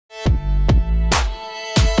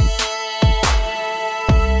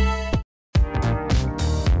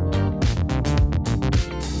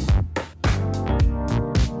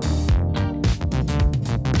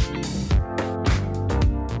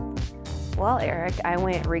Eric. I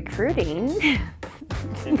went recruiting.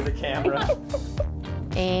 Into the camera.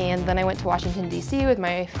 And then I went to Washington, D.C. with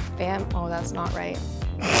my oh, that's not right.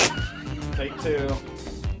 Take two.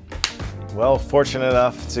 Well, fortunate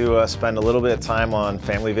enough to spend a little bit of time on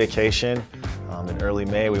family vacation. In early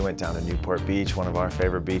May, we went down to Newport Beach, one of our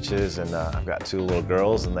favorite beaches, and I've got two little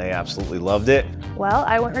girls and they absolutely loved it. Well,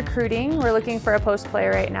 I went recruiting. We're looking for a post player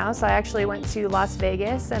right now, so I actually went to Las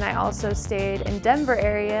Vegas, and I also stayed in Denver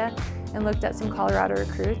area and looked at some Colorado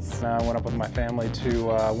recruits. I went up with my family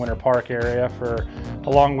to Winter Park area for a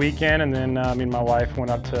long weekend, and then me and my wife went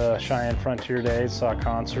up to Cheyenne Frontier Days, saw a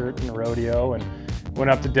concert and a rodeo, and went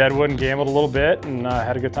up to Deadwood and gambled a little bit and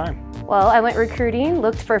had a good time. Well, I went recruiting,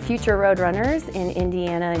 looked for future Roadrunners in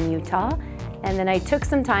Indiana and Utah, and then I took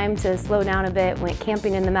some time to slow down a bit, went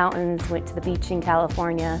camping in the mountains, went to the beach in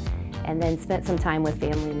California, and then spent some time with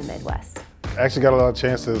family in the Midwest. I actually got a lot of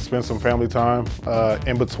chance to spend some family time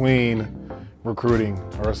in between recruiting,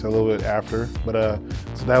 or say a little bit after, but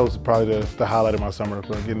so that was probably the highlight of my summer,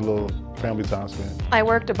 getting a little family time spent. I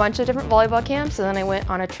worked a bunch of different volleyball camps, and then I went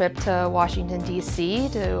on a trip to Washington, D.C.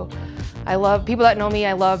 I love, people that know me,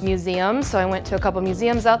 I love museums, so I went to a couple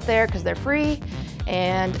museums out there because they're free,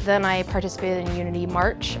 and then I participated in Unity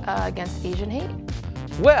March against Asian hate.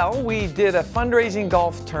 Well, we did a fundraising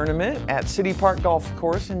golf tournament at City Park Golf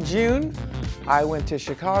Course in June. I went to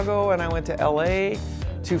Chicago and I went to LA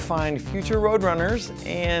to find future Roadrunners,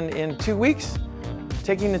 and in 2 weeks,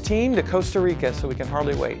 taking the team to Costa Rica, so we can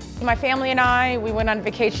hardly wait. My family and I, we went on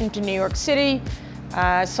vacation to New York City,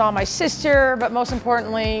 saw my sister, but most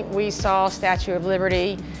importantly, we saw Statue of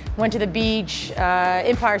Liberty, went to the beach,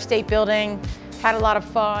 Empire State Building, had a lot of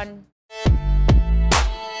fun.